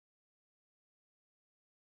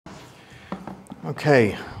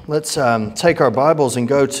Okay, let's take our Bibles and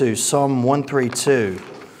go to Psalm 132.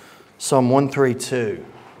 Psalm 132.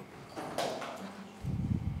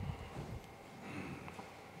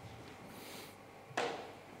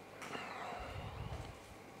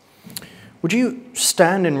 Would you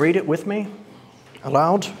stand and read it with me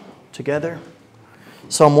aloud together?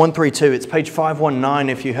 Psalm 132. It's page 519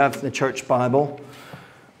 if you have the church Bible.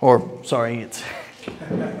 It's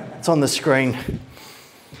on the screen.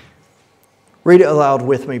 Read it aloud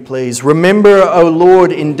with me, please. Remember, O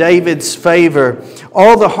Lord, in David's favor,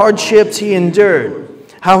 all the hardships he endured,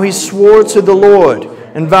 how he swore to the Lord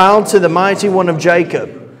and vowed to the Mighty One of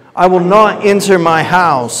Jacob, I will not enter my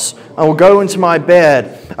house, I will go into my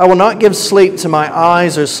bed. I will not give sleep to my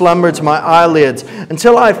eyes or slumber to my eyelids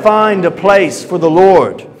until I find a place for the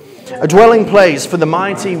Lord, a dwelling place for the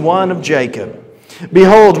Mighty One of Jacob.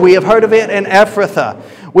 Behold, we have heard of it in Ephrathah.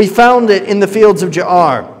 We found it in the fields of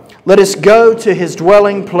Jaar. Let us go to his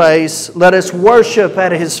dwelling place. Let us worship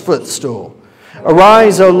at his footstool.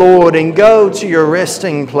 Arise, O Lord, and go to your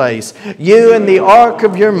resting place, you and the ark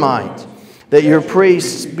of your might, that your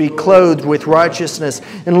priests be clothed with righteousness,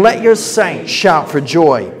 and let your saints shout for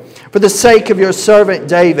joy. For the sake of your servant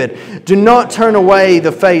David, do not turn away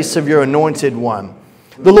the face of your anointed one.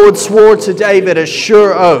 The Lord swore to David a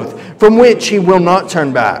sure oath, from which he will not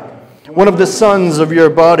turn back. One of the sons of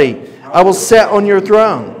your body I will set on your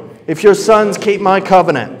throne. If your sons keep my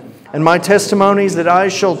covenant and my testimonies that I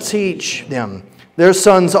shall teach them, their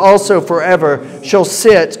sons also forever shall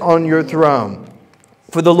sit on your throne.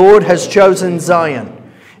 For the Lord has chosen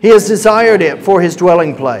Zion. He has desired it for his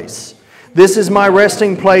dwelling place. This is my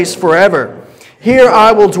resting place forever. Here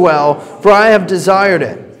I will dwell, for I have desired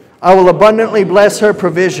it. I will abundantly bless her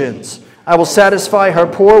provisions. I will satisfy her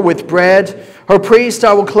poor with bread. Her priest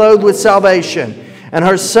I will clothe with salvation, and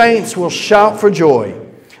her saints will shout for joy.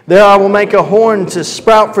 There I will make a horn to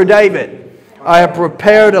sprout for David. I have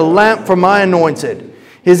prepared a lamp for my anointed.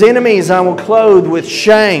 His enemies I will clothe with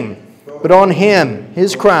shame, but on him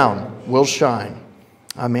his crown will shine.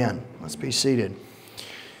 Amen. Let's be seated.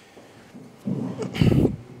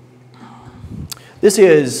 This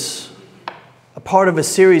is a part of a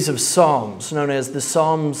series of psalms known as the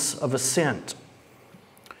Psalms of Ascent.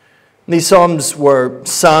 These psalms were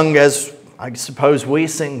sung as I suppose we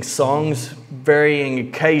sing songs, varying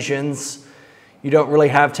occasions. You don't really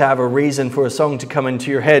have to have a reason for a song to come into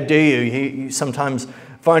your head, do you? You sometimes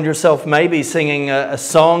find yourself maybe singing a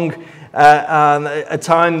song at a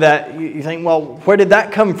time that you think, well, where did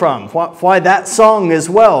that come from? Why that song as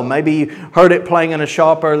well? Maybe you heard it playing in a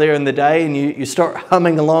shop earlier in the day and you start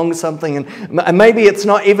humming along something and maybe it's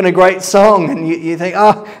not even a great song and you think,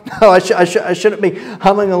 oh, no, I shouldn't be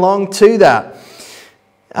humming along to that.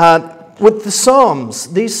 With the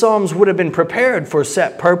Psalms, these Psalms would have been prepared for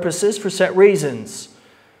set purposes, for set reasons.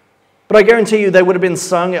 But I guarantee you they would have been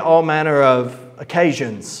sung at all manner of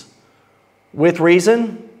occasions. With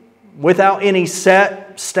reason, without any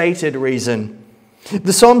set, stated reason.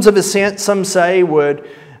 The Psalms of Ascent, some say, would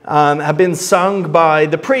have been sung by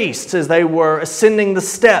the priests as they were ascending the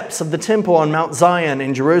steps of the temple on Mount Zion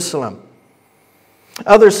in Jerusalem.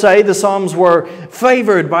 Others say the Psalms were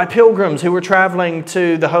favored by pilgrims who were traveling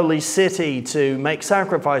to the holy city to make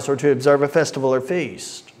sacrifice or to observe a festival or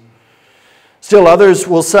feast. Still others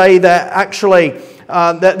will say that actually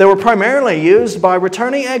that they were primarily used by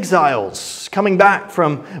returning exiles coming back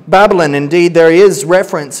from Babylon. Indeed, there is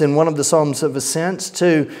reference in one of the Psalms of Ascent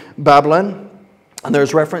to Babylon. And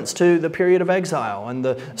there's reference to the period of exile and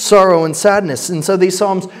the sorrow and sadness. And so these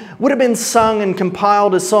psalms would have been sung and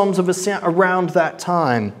compiled as psalms of ascent around that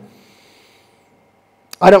time.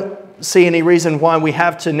 I don't see any reason why we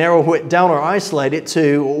have to narrow it down or isolate it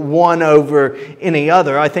to one over any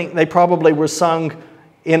other. I think they probably were sung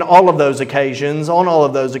in all of those occasions, on all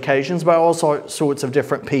of those occasions, by all sorts of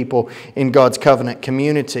different people in God's covenant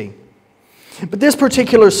community. But this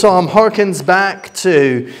particular psalm harkens back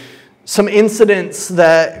to some incidents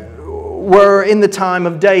that were in the time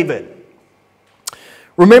of David.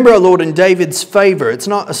 Remember, O Lord, in David's favor. It's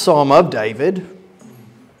not a psalm of David.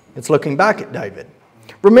 It's looking back at David.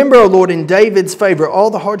 Remember, O Lord, in David's favor, all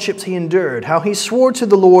the hardships he endured, how he swore to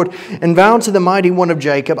the Lord and vowed to the Mighty One of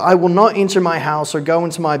Jacob, I will not enter my house or go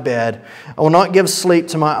into my bed. I will not give sleep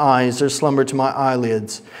to my eyes or slumber to my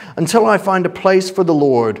eyelids until I find a place for the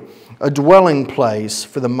Lord, a dwelling place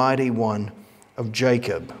for the Mighty One of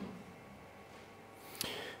Jacob.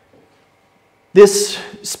 This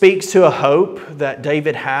speaks to a hope that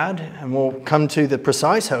David had, and we'll come to the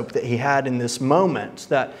precise hope that he had in this moment,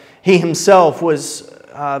 that he himself was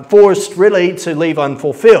forced really to leave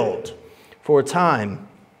unfulfilled for a time.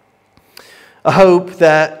 A hope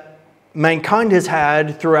that mankind has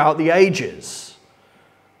had throughout the ages.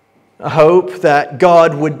 A hope that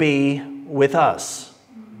God would be with us.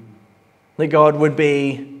 That God would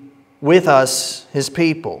be with us, His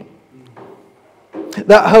people.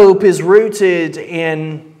 That hope is rooted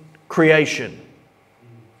in creation.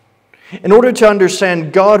 In order to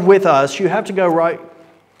understand God with us, you have to go right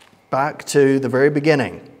back to the very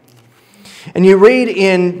beginning. And you read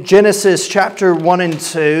in Genesis chapter 1 and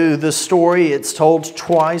 2, the story, it's told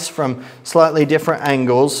twice from slightly different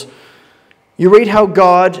angles. You read how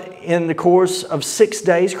God, in the course of 6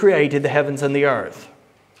 days, created the heavens and the earth,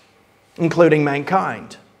 including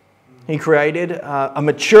mankind. He created a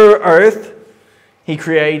mature earth. He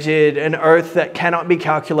created an earth that cannot be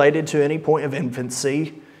calculated to any point of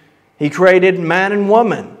infancy. He created man and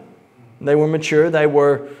woman. They were mature. They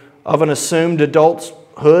were of an assumed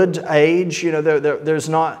adulthood age. You know, it's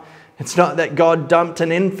not that God dumped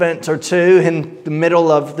an infant or two in the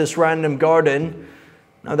middle of this random garden.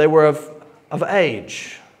 No, they were of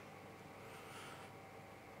age.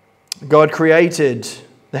 God created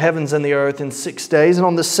the heavens and the earth in 6 days, and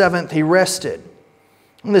on the seventh He rested.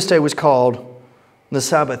 And this day was called the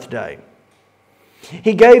Sabbath day.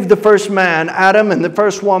 He gave the first man, Adam, and the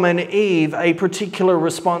first woman, Eve, a particular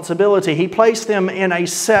responsibility. He placed them in a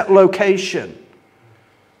set location.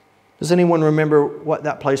 Does anyone remember what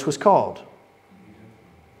that place was called?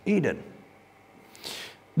 Eden.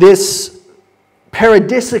 This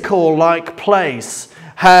paradisical-like place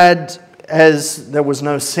had, as there was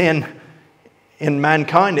no sin in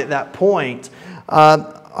mankind at that point,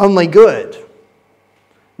 only good.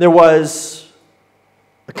 There was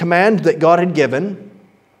a command that God had given,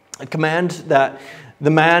 a command that the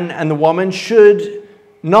man and the woman should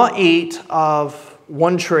not eat of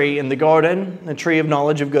one tree in the garden, the tree of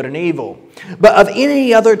knowledge of good and evil. But of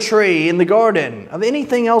any other tree in the garden, of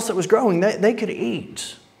anything else that was growing, they could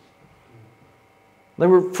eat. They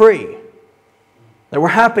were free. They were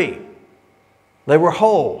happy. They were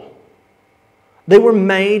whole. They were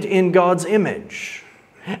made in God's image.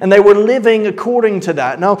 And they were living according to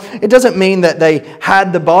that. Now, it doesn't mean that they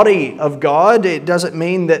had the body of God. It doesn't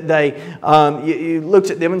mean that they, you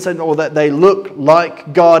looked at them and said, oh, that they look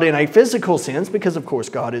like God in a physical sense, because of course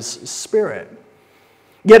God is spirit.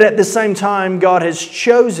 Yet at the same time, God has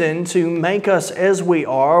chosen to make us as we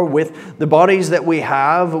are, with the bodies that we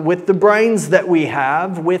have, with the brains that we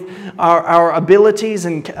have, with our abilities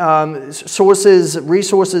and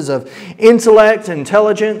resources of intellect,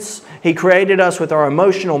 intelligence. He created us with our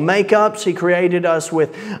emotional makeups. He created us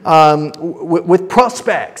with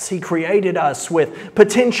prospects. He created us with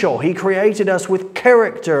potential. He created us with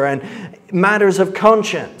character and matters of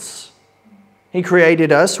conscience. He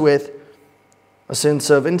created us with a sense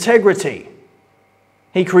of integrity.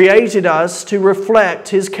 He created us to reflect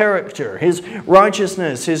His character, His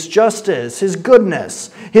righteousness, His justice, His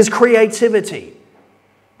goodness, His creativity.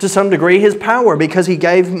 To some degree, His power, because He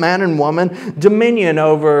gave man and woman dominion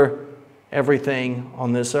over everything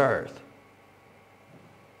on this earth.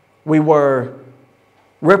 We were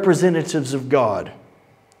representatives of God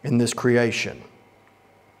in this creation.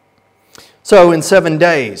 So in 7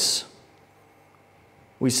 days,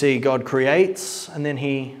 we see God creates and then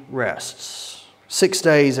He rests. 6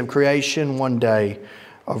 days of creation, 1 day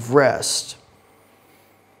of rest.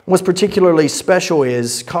 What's particularly special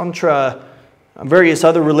is, contra various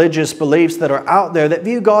other religious beliefs that are out there that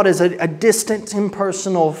view God as a distant,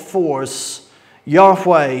 impersonal force,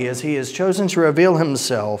 Yahweh, as He has chosen to reveal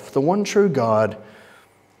Himself, the one true God,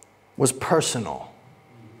 was personal.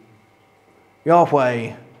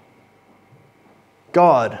 Yahweh,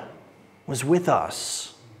 God, was with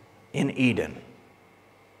us in Eden.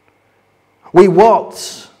 We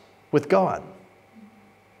walked with God.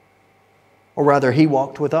 Or rather, He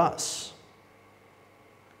walked with us.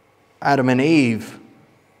 Adam and Eve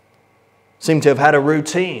seem to have had a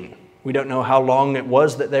routine. We don't know how long it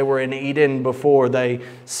was that they were in Eden before they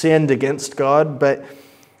sinned against God, but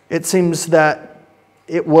it seems that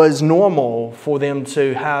it was normal for them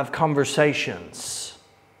to have conversations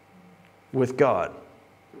with God,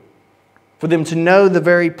 for them to know the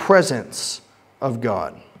very presence of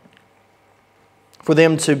God, for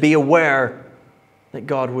them to be aware that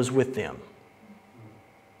God was with them.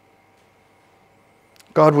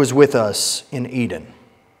 God was with us in Eden.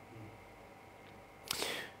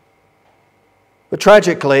 But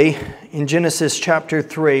tragically, in Genesis chapter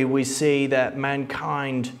 3, we see that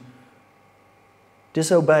mankind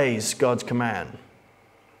disobeys God's command.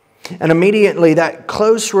 And immediately that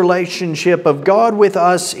close relationship of God with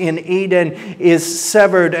us in Eden is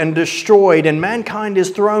severed and destroyed, and mankind is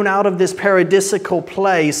thrown out of this paradisical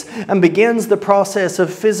place and begins the process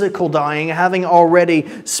of physical dying, having already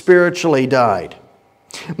spiritually died.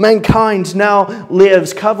 Mankind now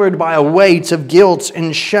lives covered by a weight of guilt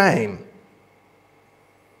and shame.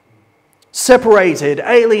 Separated,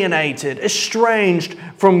 alienated, estranged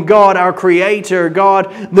from God, our Creator,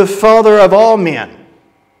 God, the Father of all men.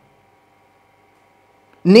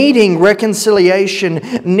 Needing reconciliation,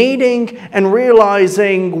 needing and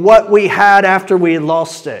realizing what we had after we had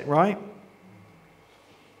lost it, right?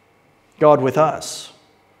 God with us.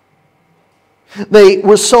 They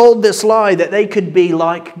were sold this lie that they could be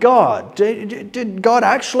like God. Did God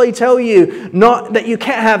actually tell you not that you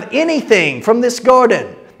can't have anything from this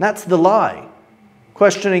garden? That's the lie.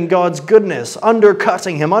 Questioning God's goodness,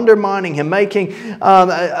 undercutting Him, undermining Him, making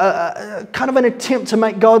kind of an attempt to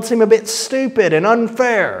make God seem a bit stupid and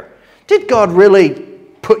unfair. Did God really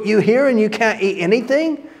put you here and you can't eat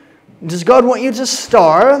anything? Does God want you to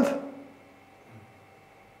starve?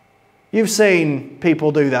 You've seen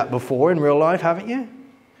people do that before in real life, haven't you?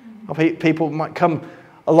 People might come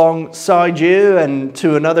alongside you and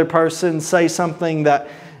to another person say something that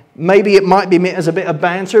maybe it might be meant as a bit of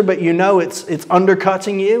banter, but you know it's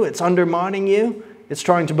undercutting you, it's undermining you, it's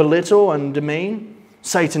trying to belittle and demean.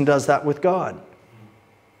 Satan does that with God.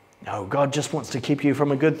 No, God just wants to keep you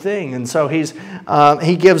from a good thing. And so he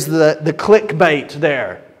gives the clickbait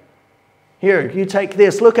there. Here, you take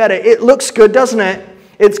this, look at it. It looks good, doesn't it?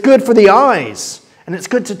 It's good for the eyes, and it's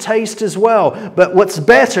good to taste as well. But what's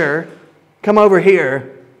better, come over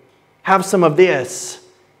here, have some of this.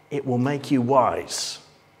 It will make you wise.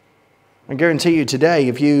 I guarantee you today,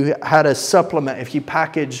 if you had a supplement, if you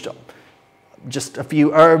packaged just a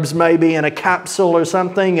few herbs maybe in a capsule or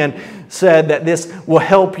something and said that this will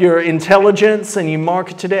help your intelligence and you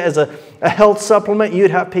marketed it as a health supplement,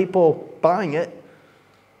 you'd have people buying it.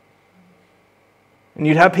 And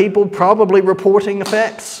you'd have people probably reporting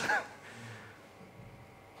effects.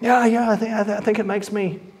 Yeah, I think it makes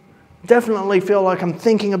me definitely feel like I'm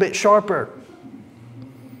thinking a bit sharper.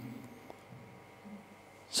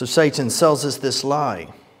 So Satan sells us this lie.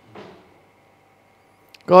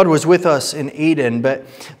 God was with us in Eden, but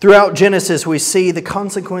throughout Genesis we see the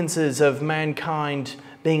consequences of mankind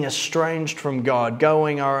being estranged from God,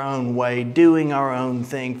 going our own way, doing our own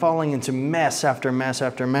thing, falling into mess after mess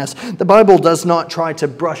after mess. The Bible does not try to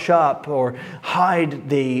brush up or hide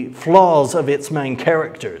the flaws of its main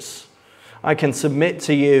characters. I can submit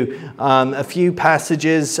to you a few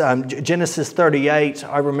passages. Genesis 38,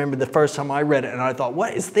 I remember the first time I read it and I thought,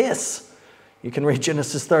 what is this? You can read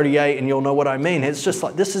Genesis 38 and you'll know what I mean. It's just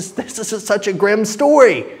like, this is such a grim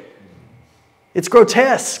story. It's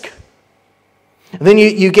grotesque. And then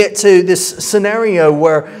you get to this scenario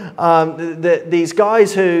where these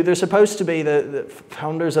guys who, they're supposed to be the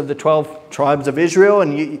founders of the 12 tribes of Israel,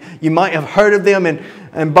 and you might have heard of them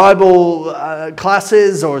in Bible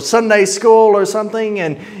classes or Sunday school or something,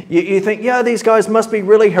 and you think, yeah, these guys must be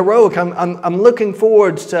really heroic. I'm looking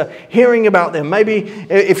forward to hearing about them. Maybe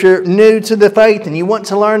if you're new to the faith and you want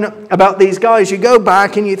to learn about these guys, you go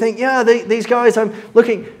back and you think, yeah, these guys, I'm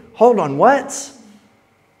looking, hold on, what?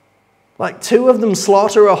 Like 2 of them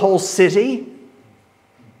slaughter a whole city?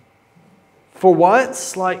 For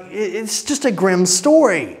what? Like, it's just a grim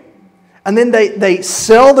story. And then they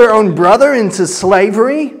sell their own brother into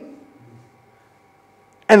slavery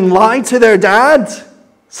and lie to their dad,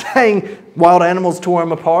 saying wild animals tore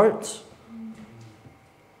him apart.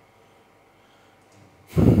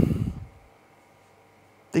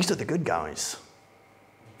 These are the good guys,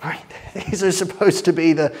 right? These are supposed to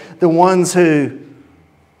be the ones who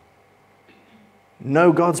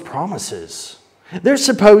know God's promises. They're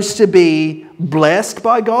supposed to be blessed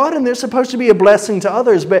by God and they're supposed to be a blessing to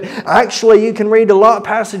others. But actually you can read a lot of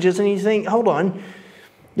passages and you think, hold on.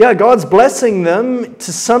 Yeah, God's blessing them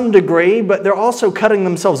to some degree, but they're also cutting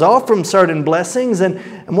themselves off from certain blessings.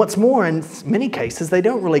 And what's more, in many cases, they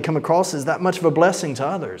don't really come across as that much of a blessing to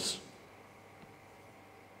others.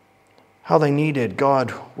 How they needed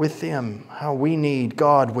God with them. How we need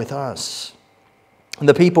God with us.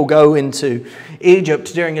 The people go into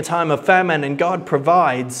Egypt during a time of famine and God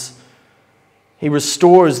provides. He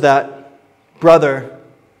restores that brother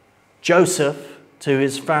Joseph to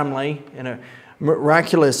his family in a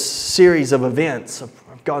miraculous series of events of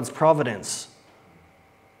God's providence.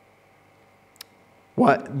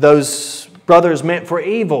 What those brothers meant for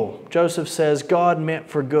evil, Joseph says God meant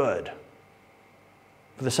for good,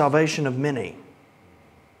 for the salvation of many.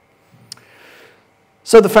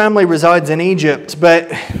 So the family resides in Egypt,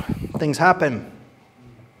 but things happen.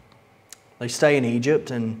 They stay in Egypt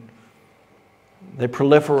and they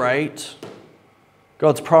proliferate.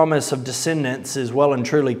 God's promise of descendants is well and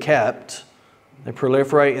truly kept. They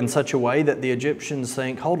proliferate in such a way that the Egyptians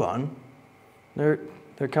think, hold on, they're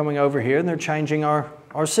coming over here and they're changing our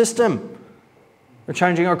system. They're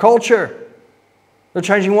changing our culture. They're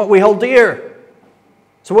changing what we hold dear.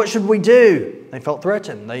 So what should we do? They felt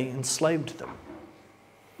threatened. They enslaved them.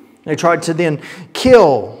 They tried to then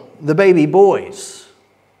kill the baby boys.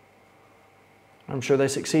 I'm sure they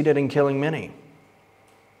succeeded in killing many.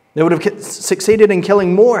 They would have succeeded in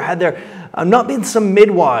killing more had there not been some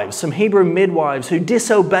midwives, some Hebrew midwives who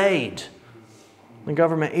disobeyed the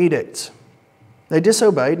government edict. They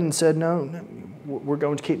disobeyed and said, no, we're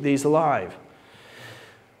going to keep these alive.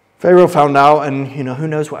 Pharaoh found out, and who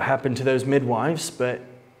knows what happened to those midwives, but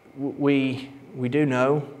we do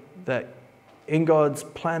know that in God's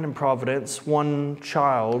plan and providence, one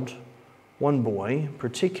child, one boy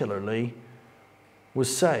particularly,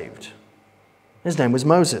 was saved. His name was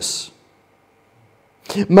Moses.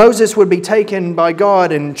 Moses would be taken by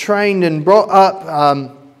God and trained and brought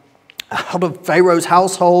up out of Pharaoh's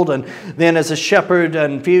household and then as a shepherd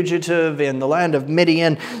and fugitive in the land of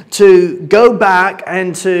Midian to go back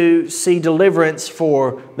and to see deliverance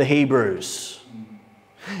for the Hebrews.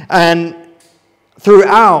 And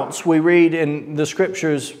throughout, we read in the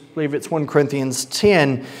scriptures, I believe it's 1 Corinthians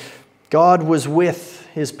 10, God was with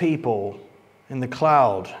his people in the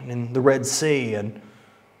cloud and in the Red Sea and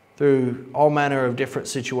through all manner of different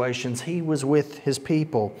situations. He was with his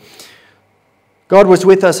people. God was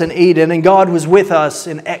with us in Eden and God was with us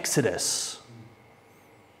in Exodus.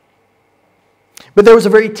 But there was a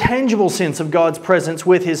very tangible sense of God's presence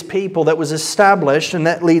with his people that was established, and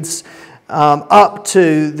that leads up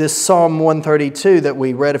to this Psalm 132 that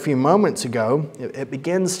we read a few moments ago. It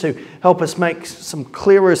begins to help us make some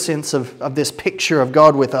clearer sense of this picture of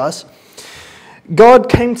God with us. God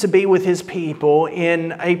came to be with his people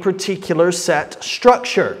in a particular set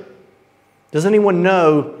structure. Does anyone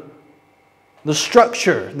know the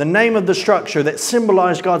structure, the name of the structure that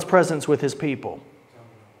symbolized God's presence with his people?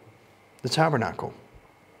 The tabernacle.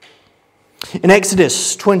 In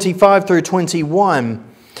Exodus 25 through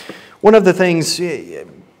 21, one of the things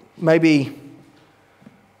maybe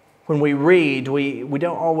when we read, we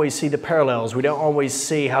don't always see the parallels. We don't always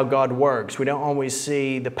see how God works. We don't always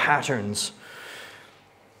see the patterns.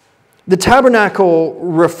 The tabernacle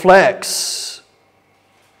reflects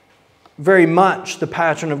very much the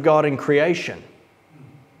pattern of God in creation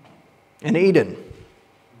in Eden.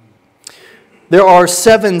 There are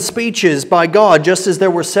 7 speeches by God, just as there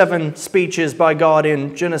were 7 speeches by God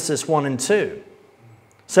in Genesis 1 and 2.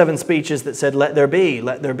 7 speeches that said, let there be,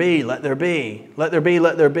 let there be, let there be, let there be,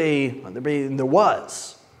 let there be, let there be, and there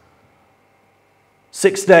was.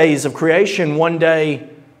 6 days of creation, 1 day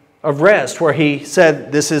of rest, where he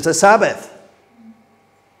said, this is a Sabbath.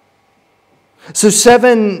 So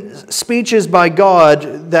 7 speeches by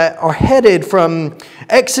God that are headed from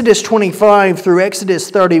Exodus 25 through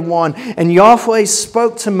Exodus 31. And Yahweh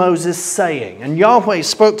spoke to Moses saying, and Yahweh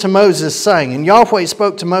spoke to Moses saying, and Yahweh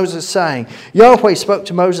spoke to Moses saying, Yahweh spoke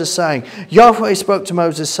to Moses saying, Yahweh spoke to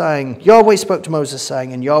Moses saying, Yahweh spoke to Moses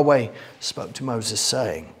saying, and Yahweh spoke to Moses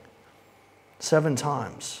saying. 7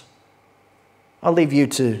 times. I'll leave you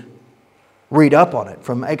to read up on it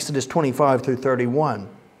from Exodus 25 through 31.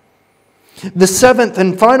 The 7th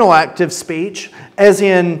and final act of speech, as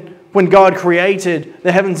in when God created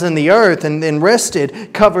the heavens and the earth and then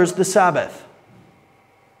rested, covers the Sabbath.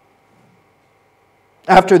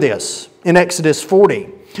 After this, in Exodus 40,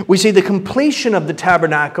 we see the completion of the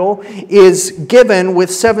tabernacle is given with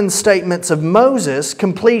 7 statements of Moses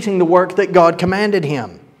completing the work that God commanded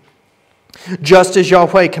him, just as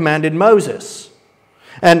Yahweh commanded Moses.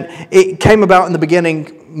 And it came about in the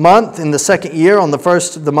beginning month, in the 2nd year, on the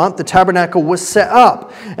 1st of the month, the tabernacle was set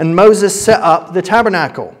up. And Moses set up the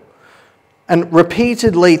tabernacle. And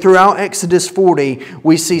repeatedly throughout Exodus 40,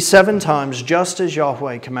 we see 7 times, just as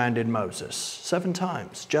Yahweh commanded Moses. 7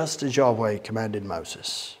 times, just as Yahweh commanded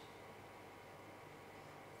Moses.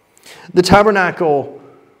 The tabernacle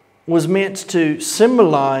was meant to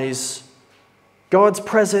symbolize God's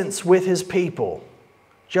presence with his people,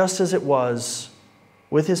 just as it was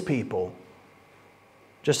with his people,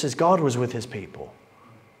 just as God was with his people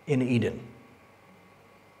in Eden.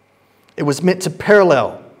 It was meant to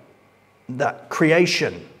parallel that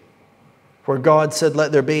creation where God said,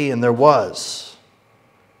 let there be, and there was.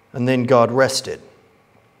 And then God rested.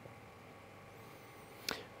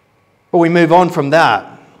 But we move on from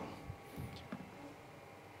that.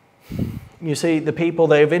 You see, the people,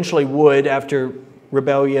 they eventually would, after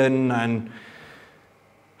rebellion and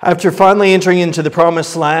After finally entering into the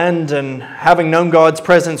promised land and having known God's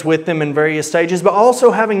presence with them in various stages, but also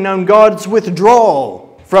having known God's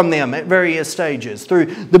withdrawal from them at various stages. Through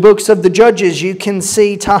the books of the Judges, you can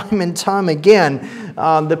see time and time again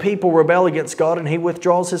the people rebel against God and He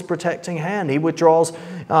withdraws His protecting hand. He withdraws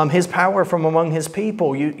His power from among His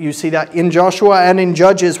people. You see that in Joshua and in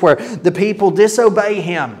Judges where the people disobey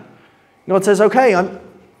Him. God says, okay,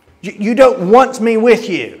 you don't want me with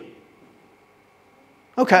you.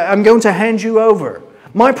 Okay, I'm going to hand you over.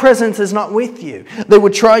 My presence is not with you. They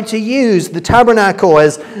would try to use the tabernacle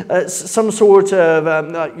as some sort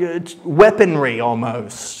of weaponry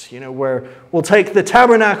almost, where we'll take the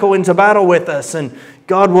tabernacle into battle with us and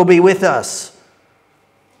God will be with us,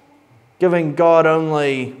 giving God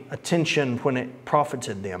only attention when it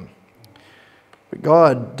profited them. But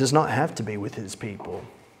God does not have to be with His people,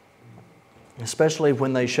 especially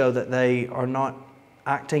when they show that they are not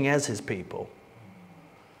acting as His people.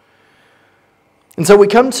 And so we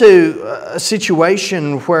come to a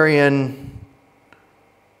situation wherein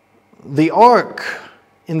the ark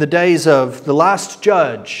in the days of the last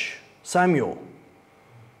judge, Samuel,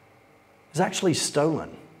 is actually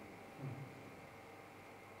stolen.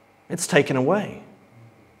 It's taken away.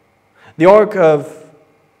 The ark of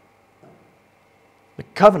the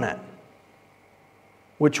covenant,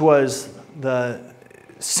 which was the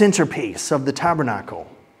centerpiece of the tabernacle,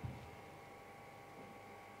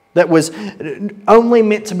 that was only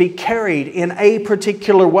meant to be carried in a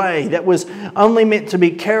particular way, that was only meant to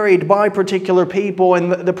be carried by particular people,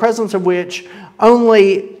 and the presence of which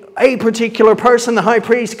only a particular person, the high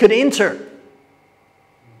priest, could enter.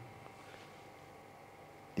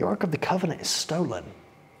 The Ark of the Covenant is stolen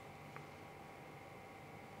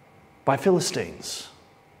by Philistines.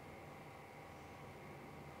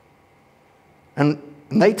 And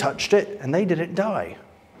they touched it and they didn't die.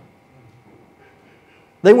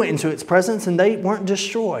 They went into its presence and they weren't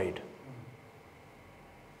destroyed.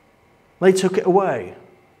 They took it away.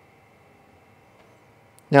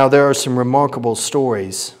 Now, there are some remarkable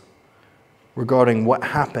stories regarding what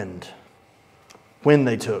happened when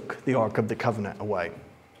they took the Ark of the Covenant away.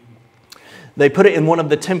 They put it in one of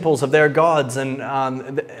the temples of their gods, and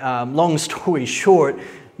long story short,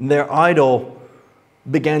 their idol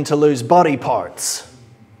began to lose body parts.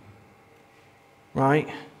 Right?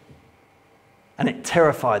 And it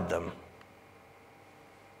terrified them.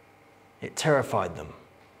 It terrified them.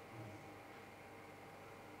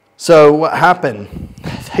 So what happened?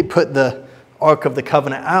 They put the Ark of the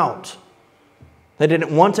Covenant out. They didn't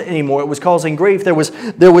want it anymore. It was causing grief. There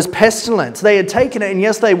was pestilence. They had taken it, and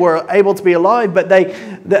yes, they were able to be alive, but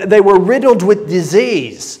they were riddled with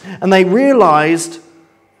disease. And they realized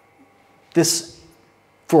this,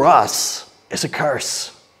 for us, is a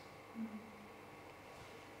curse.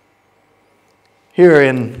 Here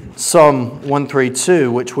in Psalm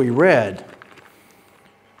 132, which we read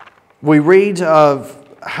of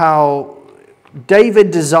how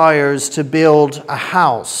David desires to build a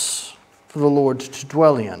house for the Lord to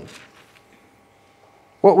dwell in.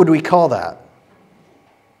 What would we call that?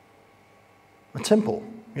 A temple,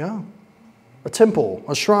 yeah. A temple,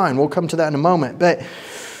 a shrine. We'll come to that in a moment. But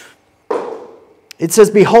it says,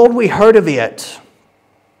 "Behold, we heard of it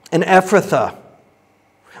in Ephrathah.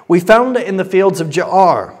 We found it in the fields of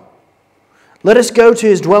Jaar. Let us go to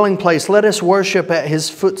His dwelling place. Let us worship at His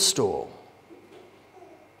footstool."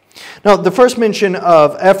 Now, the first mention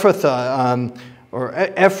of Ephrathah, or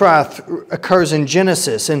Ephrath, occurs in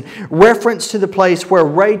Genesis in reference to the place where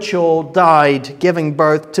Rachel died giving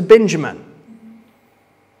birth to Benjamin.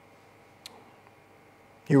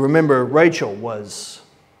 You remember Rachel was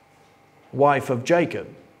wife of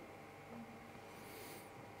Jacob.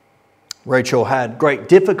 Rachel had great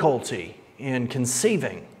difficulty in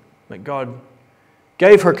conceiving, but God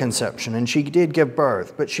gave her conception, and she did give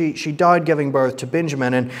birth. But she died giving birth to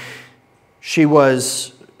Benjamin, and she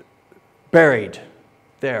was buried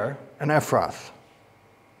there in Ephrath.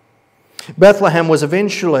 Bethlehem was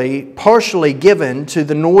eventually partially given to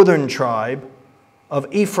the northern tribe of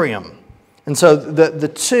Ephraim. And so the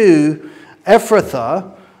two,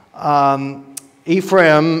 Ephrathah,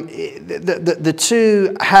 Ephraim, the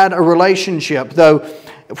two had a relationship, though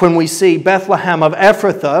when we see Bethlehem of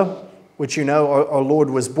Ephrathah, which you know our Lord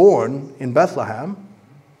was born in Bethlehem,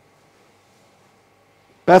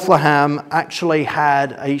 Bethlehem actually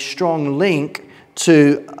had a strong link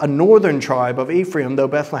to a northern tribe of Ephraim, though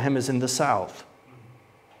Bethlehem is in the south.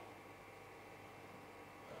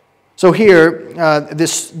 So here,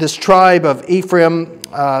 this tribe of Ephraim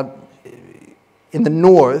in the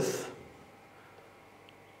north,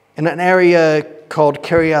 in an area called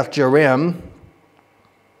Kiriath Jearim,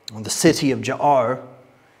 the city of Jaar,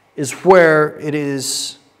 is where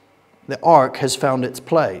the ark has found its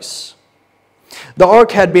place. The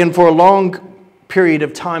ark had been for a long period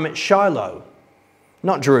of time at Shiloh,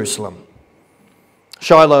 not Jerusalem.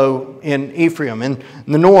 Shiloh in Ephraim, in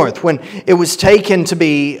the north, when it was taken to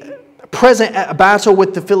be present at a battle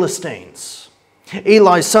with the Philistines.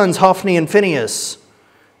 Eli's sons, Hophni and Phinehas,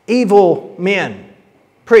 evil men,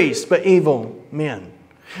 priests, but evil men,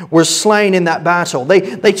 were slain in that battle.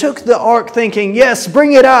 They took the ark thinking, yes,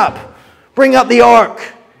 bring it up. Bring up the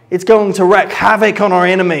ark. It's going to wreak havoc on our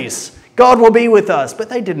enemies. God will be with us. But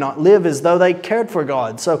they did not live as though they cared for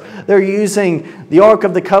God. So they're using the Ark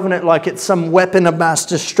of the Covenant like it's some weapon of mass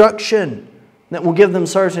destruction that will give them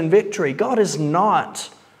certain victory. God is not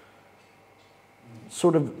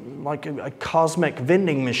sort of like a cosmic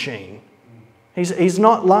vending machine. He's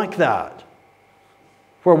not like that,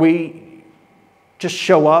 where we just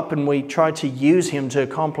show up and we try to use Him to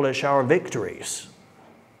accomplish our victories.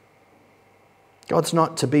 God's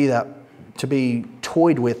not to be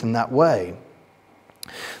toyed with in that way.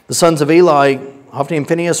 The sons of Eli, Hophni and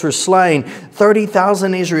Phinehas, were slain.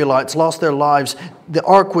 30,000 Israelites lost their lives. The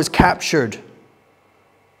ark was captured.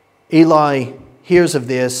 Eli hears of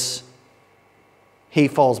this. He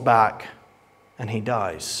falls back and he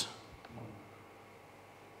dies.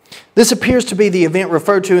 This appears to be the event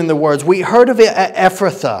referred to in the words, we heard of it at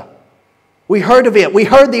Ephrathah. We heard of it. We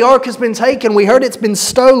heard the ark has been taken. We heard it's been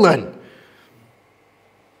stolen.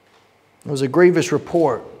 It was a grievous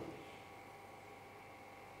report.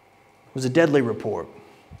 It was a deadly report.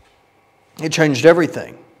 It changed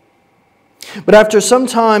everything. But after some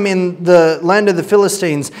time in the land of the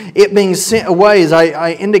Philistines, it being sent away, as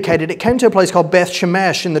I indicated, it came to a place called Beth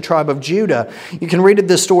Shemesh in the tribe of Judah. You can read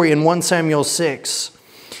this story in 1 Samuel 6.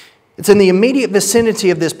 It's in the immediate vicinity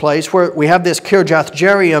of this place where we have this Kirjath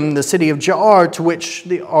Jearim, the city of Jaar, to which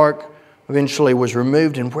the ark eventually was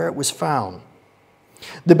removed and where it was found.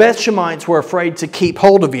 The Beth Shemites were afraid to keep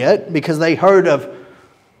hold of it because they heard of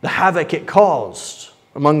the havoc it caused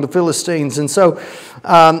among the Philistines. And so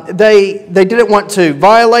they didn't want to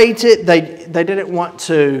violate it. They didn't want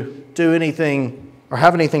to do anything or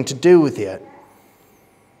have anything to do with it.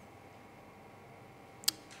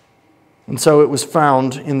 And so it was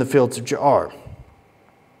found in the fields of Jaar,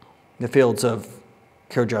 the fields of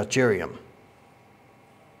Kirjath Jearim.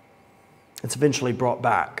 It's eventually brought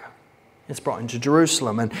back. It's brought into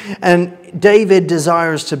Jerusalem. And David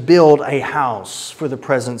desires to build a house for the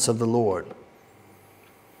presence of the Lord.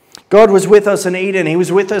 God was with us in Eden. He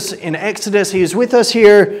was with us in Exodus. He was with us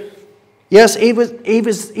here. Yes, he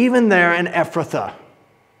was even there in Ephrathah.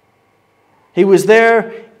 He was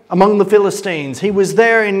there among the Philistines. He was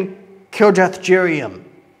there in Kirjath Jearim.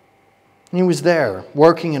 He was there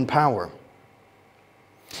working in power.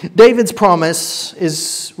 David's promise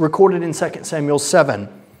is recorded in 2 Samuel 7.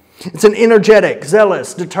 It's an energetic,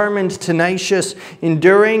 zealous, determined, tenacious,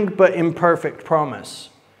 enduring, but imperfect promise.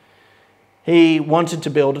 He wanted to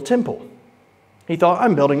build a temple. He thought,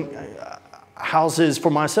 I'm building houses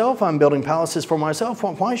for myself. I'm building palaces for myself.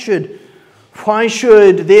 Why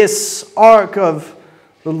should this ark of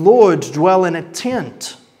the Lord dwell in a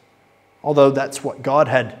tent? Although that's what God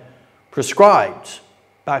had prescribed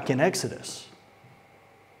back in Exodus.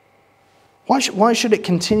 Why should it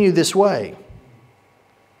continue this way?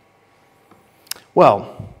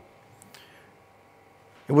 Well,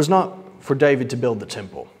 it was not for David to build the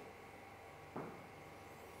temple.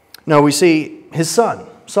 No, we see his son,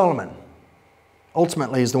 Solomon,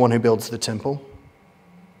 ultimately is the one who builds the temple.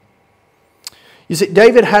 You see,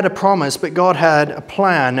 David had a promise, but God had a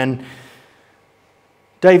plan, and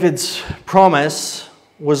David's promise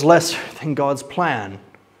was lesser than God's plan.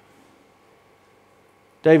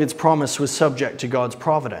 David's promise was subject to God's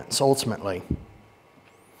providence, ultimately.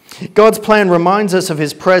 God's plan reminds us of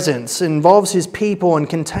His presence, involves His people, and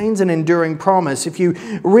contains an enduring promise. If you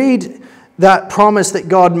read that promise that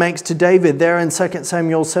God makes to David there in 2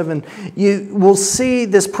 Samuel 7, you will see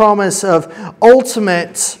this promise of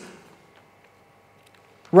ultimate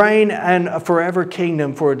reign and a forever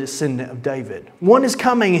kingdom for a descendant of David. One is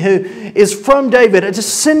coming who is from David. A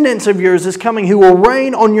descendant of yours is coming who will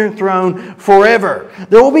reign on your throne forever.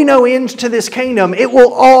 There will be no end to this kingdom. It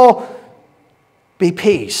will all be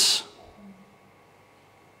peace.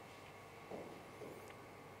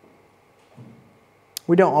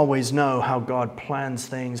 We don't always know how God plans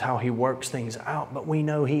things, how He works things out, but we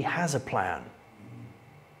know He has a plan.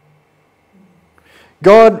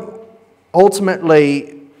 God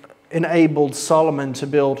ultimately enabled Solomon to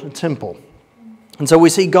build a temple. And so we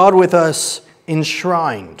see God with us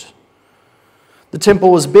enshrined. The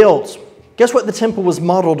temple was built. Guess what the temple was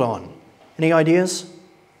modeled on? Any ideas?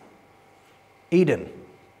 Eden.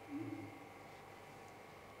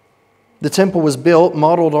 The temple was built,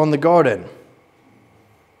 modeled on the garden.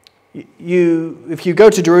 If you go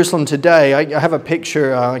to Jerusalem today, I have a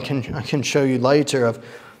picture I can show you later of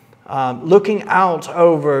looking out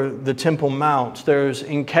over the Temple Mount. There's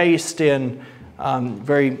encased in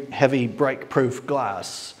very heavy break-proof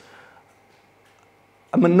glass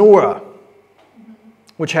a menorah,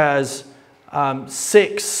 which has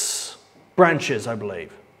 6 branches, I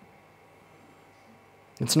believe.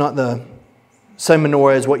 It's not the same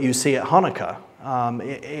menorah as what you see at Hanukkah.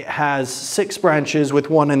 It has 6 branches with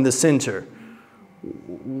one in the center.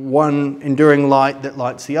 One enduring light that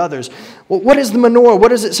lights the others. Well, what is the menorah? What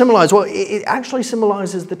does it symbolize? Well, it actually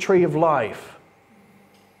symbolizes the tree of life.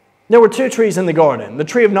 There were 2 trees in the garden, the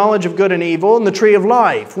tree of knowledge of good and evil and the tree of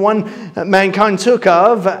life. One mankind took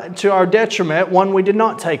of to our detriment, one we did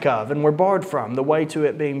not take of and were barred from, the way to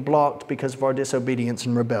it being blocked because of our disobedience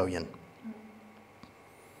and rebellion.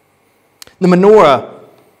 The menorah,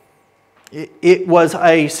 it was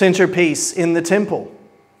a centerpiece in the temple.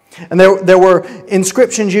 And there were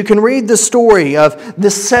inscriptions. You can read the story of the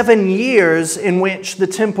 7 years in which the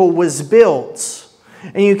temple was built.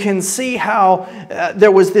 And you can see how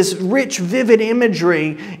there was this rich, vivid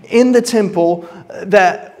imagery in the temple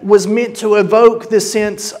that was meant to evoke the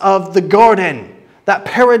sense of the garden, that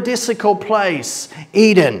paradisical place,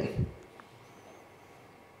 Eden.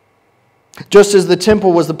 Just as the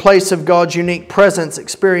temple was the place of God's unique presence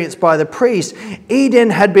experienced by the priest, Eden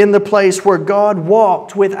had been the place where God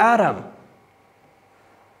walked with Adam.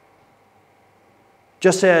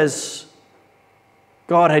 Just as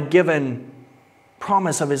God had given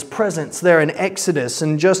promise of His presence there in Exodus,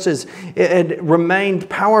 and just as it had remained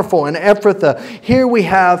powerful in Ephrathah, here we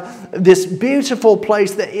have this beautiful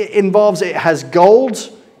place that it has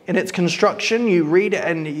gold in its construction. You read it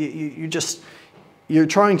and you're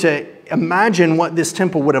trying to imagine what this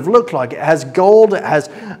temple would have looked like. It has gold, it has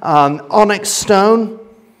onyx stone,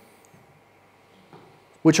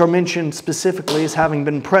 which are mentioned specifically as having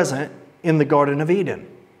been present in the Garden of Eden.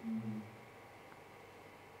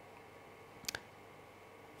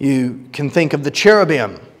 You can think of the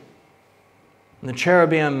cherubim. The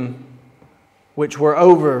cherubim which were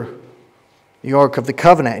over the Ark of the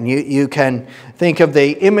Covenant. And you can think of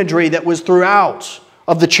the imagery that was throughout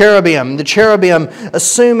of the cherubim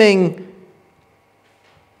assuming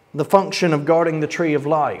the function of guarding the tree of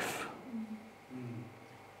life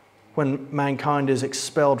when mankind is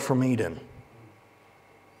expelled from Eden.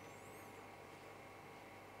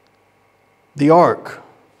 The ark,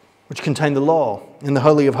 which contained the law in the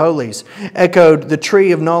Holy of Holies, echoed the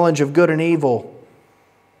tree of knowledge of good and evil.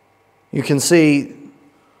 You can see,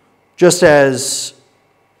 just as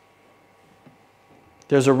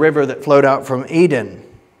there's a river that flowed out from Eden,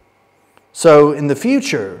 so in the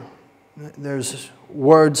future, there's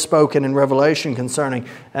words spoken in Revelation concerning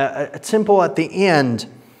a temple at the end.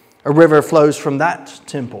 A river flows from that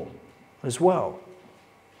temple as well.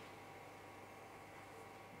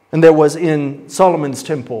 And there was in Solomon's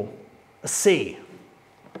temple a sea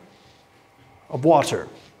of water,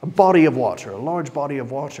 a body of water, a large body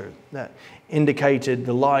of water that indicated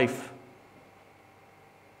the life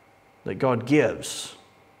that God gives.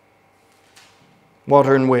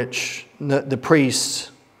 Water in which the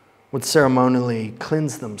priests would ceremonially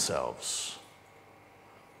cleanse themselves.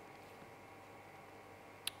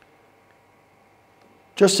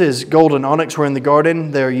 Just as gold and onyx were in the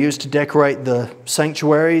garden, they're used to decorate the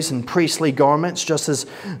sanctuaries and priestly garments, just as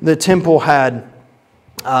the temple had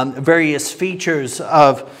various features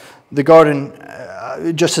of the garden,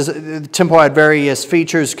 just as the temple had various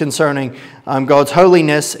features concerning God's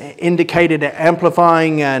holiness, indicated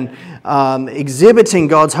amplifying and exhibiting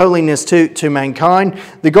God's holiness to mankind.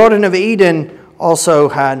 The Garden of Eden also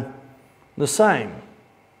had the same.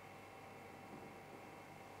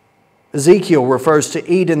 Ezekiel refers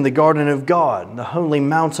to Eden, the garden of God, the holy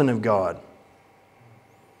mountain of God.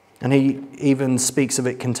 And he even speaks of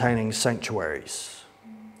it containing sanctuaries.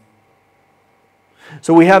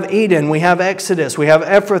 So we have Eden, we have Exodus, we have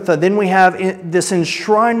Ephrathah, then we have this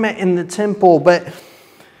enshrinement in the temple, but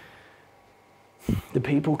the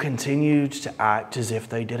people continued to act as if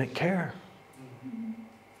they didn't care.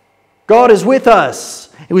 God is with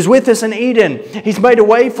us. He was with us in Eden. He's made a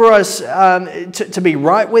way for us to be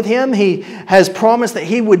right with Him. He has promised that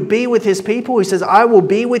He would be with His people. He says, I will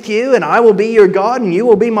be with you and I will be your God and you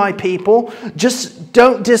will be my people. Just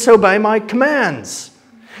don't disobey my commands.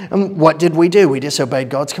 And what did we do? We disobeyed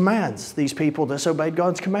God's commands. These people disobeyed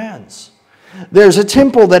God's commands. There's a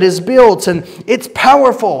temple that is built and it's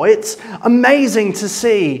powerful. It's amazing to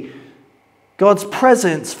see God's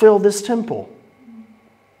presence fill this temple.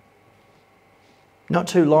 Not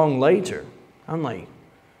too long later, only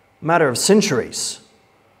a matter of centuries,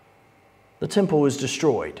 the temple was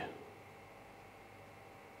destroyed.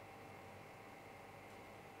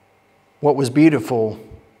 What was beautiful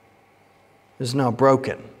is now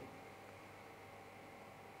broken.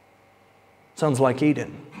 Sounds like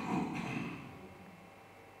Eden.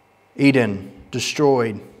 Eden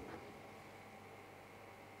destroyed.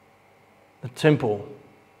 The temple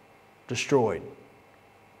destroyed.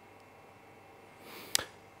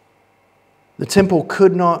 The temple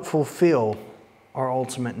could not fulfill our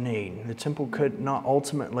ultimate need. The temple could not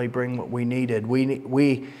ultimately bring what we needed.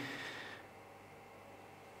 We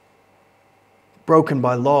broken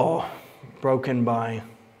by law, broken by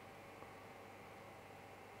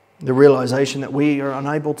the realization that we are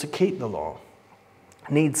unable to keep the law,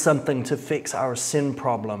 need something to fix our sin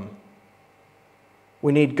problem.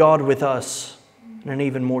 We need God with us in an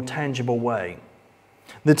even more tangible way.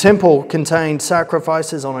 The temple contained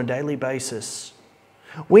sacrifices on a daily basis.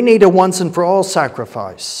 We need a once and for all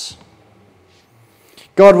sacrifice.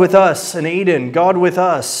 God with us in Eden, God with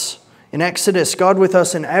us in Exodus, God with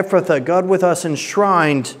us in Ephrathah, God with us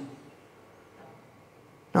enshrined.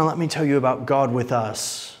 Now let me tell you about God with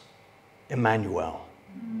us, Emmanuel.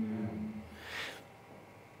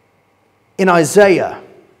 In Isaiah,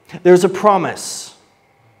 there's a promise.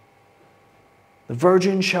 The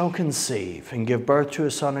virgin shall conceive and give birth to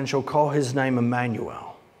a son and shall call his name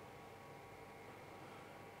Emmanuel.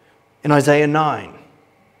 In Isaiah 9,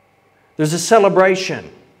 there's a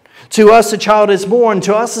celebration. To us a child is born,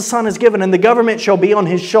 to us a son is given, and the government shall be on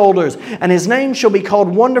his shoulders, and his name shall be called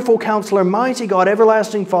Wonderful Counselor, Mighty God,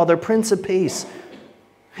 Everlasting Father, Prince of Peace.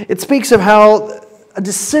 It speaks of how a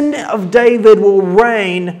descendant of David will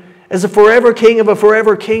reign as a forever king of a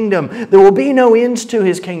forever kingdom. There will be no end to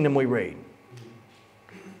his kingdom, we read.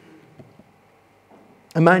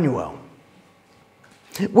 Emmanuel.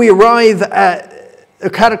 We arrive at a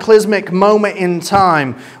cataclysmic moment in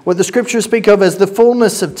time, what the scriptures speak of as the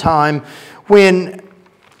fullness of time, when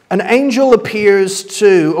an angel appears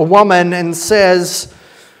to a woman and says,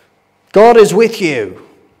 God is with you.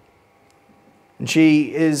 And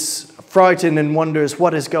she is frightened and wonders,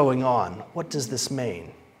 what is going on? What does this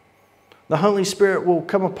mean? The Holy Spirit will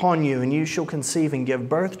come upon you, and you shall conceive and give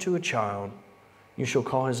birth to a child. You shall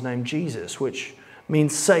call his name Jesus, which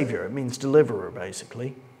means Savior. It means deliverer,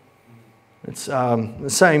 basically. It's the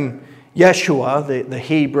same Yeshua, the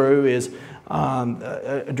Hebrew, is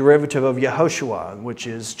a derivative of Yehoshua, which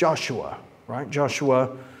is Joshua, right?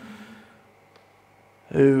 Joshua,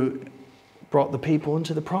 who brought the people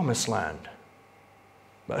into the promised land,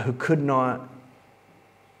 but who could not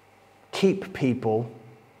keep people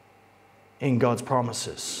in God's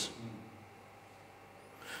promises.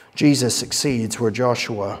 Jesus succeeds where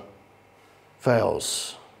Joshua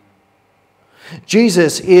fails.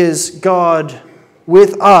 Jesus is God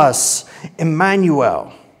with us,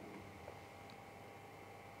 Emmanuel.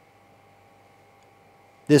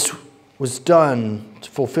 This was done to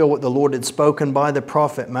fulfill what the Lord had spoken by the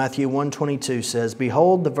prophet. Matthew 1:22 says,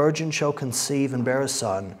 Behold, the virgin shall conceive and bear a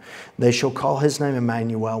son. They shall call his name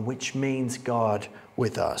Emmanuel, which means God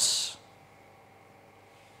with us.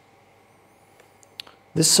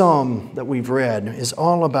 This psalm that we've read is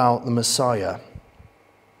all about the Messiah.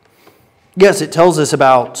 Yes, it tells us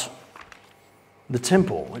about the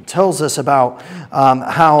temple. It tells us about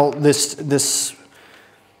how this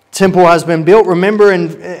temple has been built. Remember,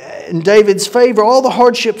 in David's favor, all the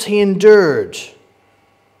hardships he endured.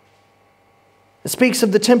 It speaks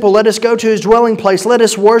of the temple. Let us go to his dwelling place. Let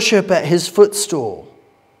us worship at his footstool.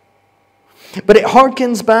 But it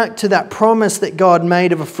harkens back to that promise that God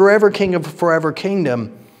made of a forever king of a forever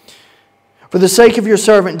kingdom. For the sake of your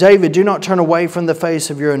servant David, do not turn away from the face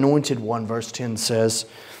of your anointed one, verse 10 says.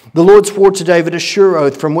 The Lord swore to David a sure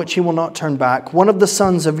oath from which he will not turn back. One of the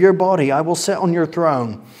sons of your body I will set on your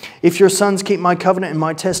throne. If your sons keep my covenant and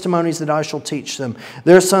my testimonies that I shall teach them,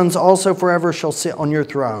 their sons also forever shall sit on your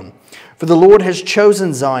throne. For the Lord has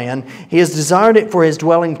chosen Zion. He has desired it for his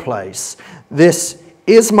dwelling place. This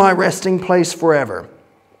is my resting place forever.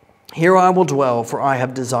 Here I will dwell, for I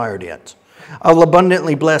have desired it. I will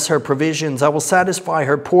abundantly bless her provisions. I will satisfy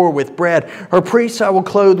her poor with bread. Her priests I will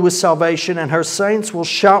clothe with salvation, and her saints will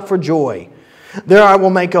shout for joy. There I will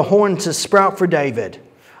make a horn to sprout for David.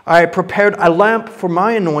 I have prepared a lamp for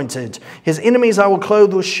my anointed. His enemies I will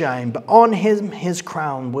clothe with shame, but on him his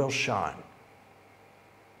crown will shine.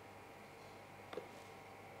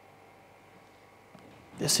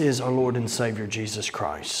 This is our Lord and Savior Jesus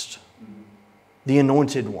Christ, the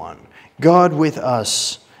Anointed One, God with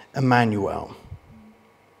us, Emmanuel.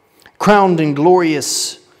 Crowned in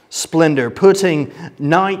glorious splendor, putting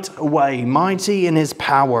night away, mighty in his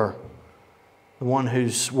power. the one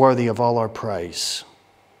who's worthy of all our praise.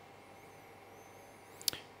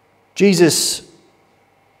 Jesus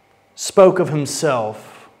spoke of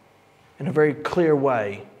himself in a very clear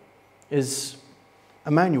way as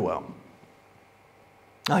Emmanuel.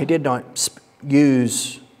 Now, he did not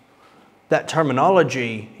use that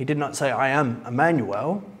terminology. He did not say, I am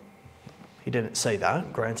Emmanuel. He didn't say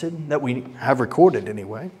that, granted, that we have recorded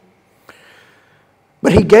anyway.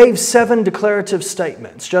 But he gave 7 declarative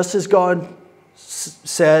statements, just as God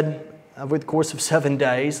said over the course of 7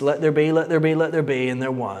 days, let there be, let there be, let there be, and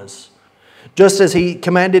there was. Just as he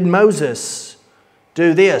commanded Moses,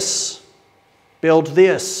 do this, build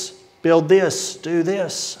this, build this, do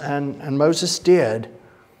this, and Moses did.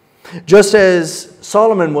 Just as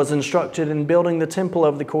Solomon was instructed in building the temple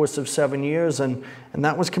over the course of 7 years, and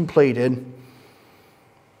that was completed,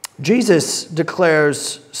 Jesus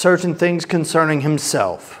declares certain things concerning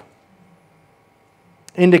himself,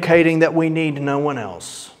 indicating that we need no one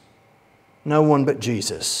else, no one but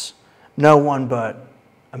Jesus, no one but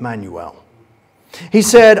Emmanuel. He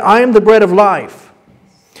said, I am the bread of life.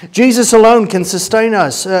 Jesus alone can sustain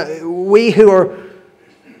us. We who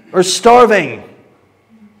are starving,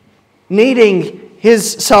 needing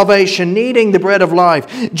his salvation, needing the bread of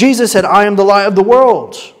life. Jesus said, I am the light of the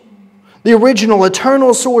world. The original,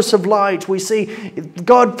 eternal source of light. We see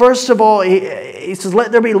God, first of all, he says,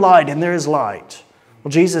 let there be light, and there is light.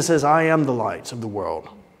 Well, Jesus says, I am the light of the world.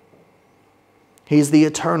 He's the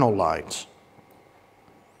eternal light.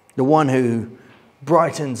 The one who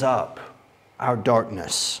brightens up our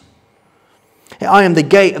darkness. I am the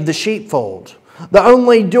gate of the sheepfold. The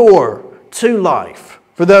only door to life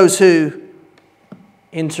for those who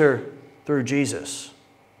enter through Jesus.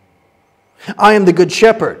 I am the good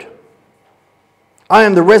shepherd. I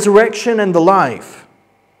am the resurrection and the life.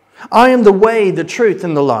 I am the way, the truth,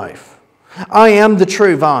 and the life. I am the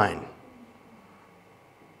true vine.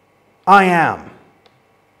 I am.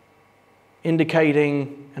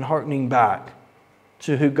 Indicating and hearkening back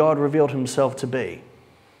to who God revealed himself to be.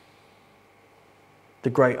 The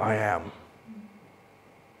great I am.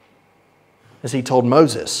 As he told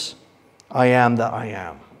Moses, I am that I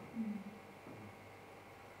am.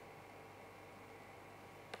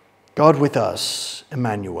 God with us,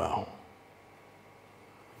 Emmanuel.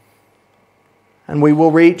 And we will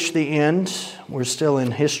reach the end. We're still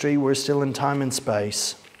in history. We're still in time and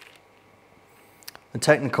space. The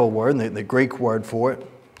technical word, the Greek word for it,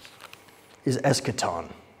 is eschaton.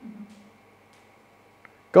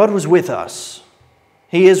 God was with us.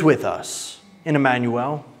 He is with us in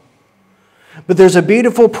Emmanuel. But there's a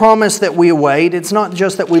beautiful promise that we await. It's not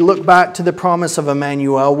just that we look back to the promise of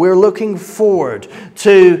Emmanuel. We're looking forward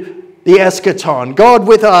to the eschaton. God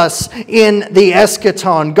with us in the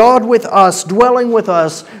eschaton. God with us, dwelling with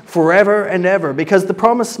us forever and ever. Because the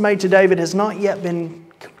promise made to David has not yet been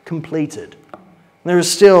completed. There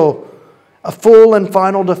is still a full and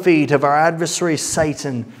final defeat of our adversary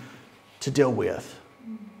Satan to deal with.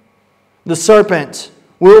 The serpent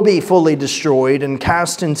will be fully destroyed and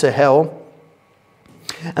cast into hell.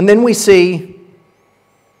 And then we see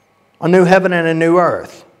a new heaven and a new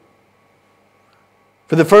earth.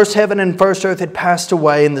 For the first heaven and first earth had passed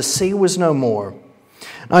away, and the sea was no more.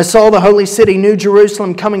 And I saw the holy city, New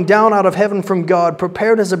Jerusalem, coming down out of heaven from God,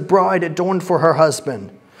 prepared as a bride adorned for her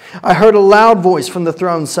husband. I heard a loud voice from the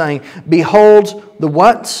throne saying, behold, the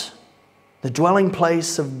what? The dwelling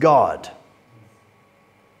place of God.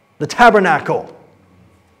 The tabernacle.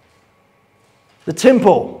 The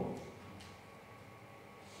temple.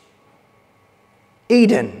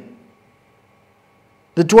 Eden.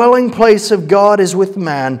 The dwelling place of God is with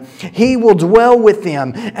man. He will dwell with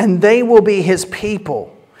them, and they will be his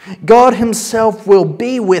people. God himself will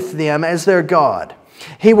be with them as their God.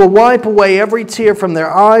 He will wipe away every tear from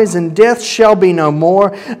their eyes, and death shall be no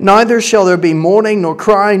more. Neither shall there be mourning, nor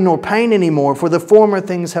crying, nor pain anymore, for the former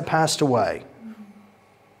things have passed away.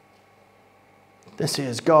 This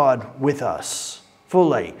is God with us,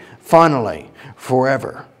 fully, finally,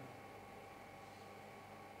 forever.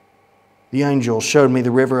 The angel showed me the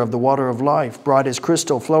river of the water of life, bright as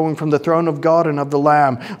crystal, flowing from the throne of God and of the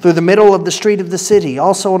Lamb, through the middle of the street of the city.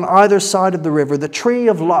 Also on either side of the river, the tree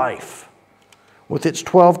of life, with its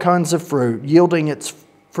 12 kinds of fruit, yielding its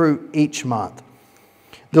fruit each month.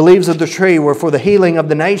 The leaves of the tree were for the healing of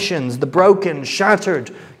the nations, the broken,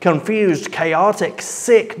 shattered, confused, chaotic,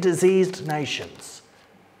 sick, diseased nations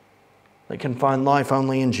that can find life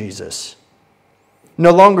only in Jesus.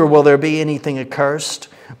 No longer will there be anything accursed,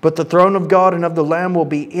 but the throne of God and of the Lamb will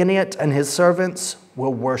be in it, and his servants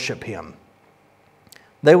will worship him.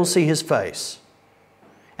 They will see his face,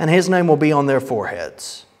 and his name will be on their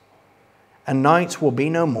foreheads. And night will be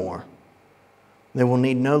no more. They will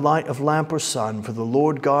need no light of lamp or sun, for the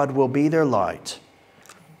Lord God will be their light,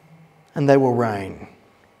 and they will reign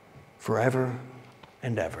forever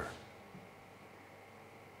and ever.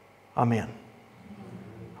 Amen.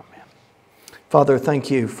 Amen. Father,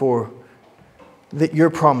 thank you for your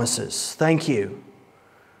promises. Thank you.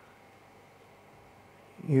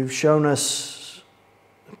 You've shown us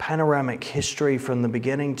panoramic history from the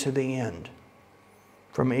beginning to the end,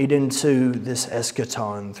 from Eden to this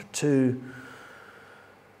eschaton,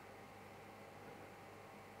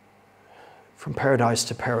 from paradise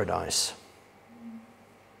to paradise.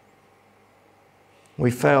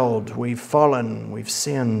 We failed, we've fallen, we've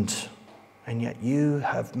sinned, and yet you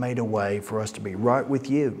have made a way for us to be right with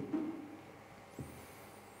you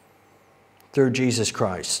through Jesus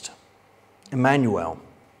Christ, Emmanuel.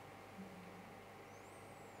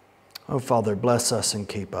 Oh, Father, bless us and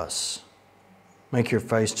keep us. Make your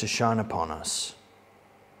face to shine upon us.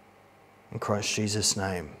 In Christ Jesus'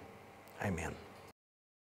 name, amen.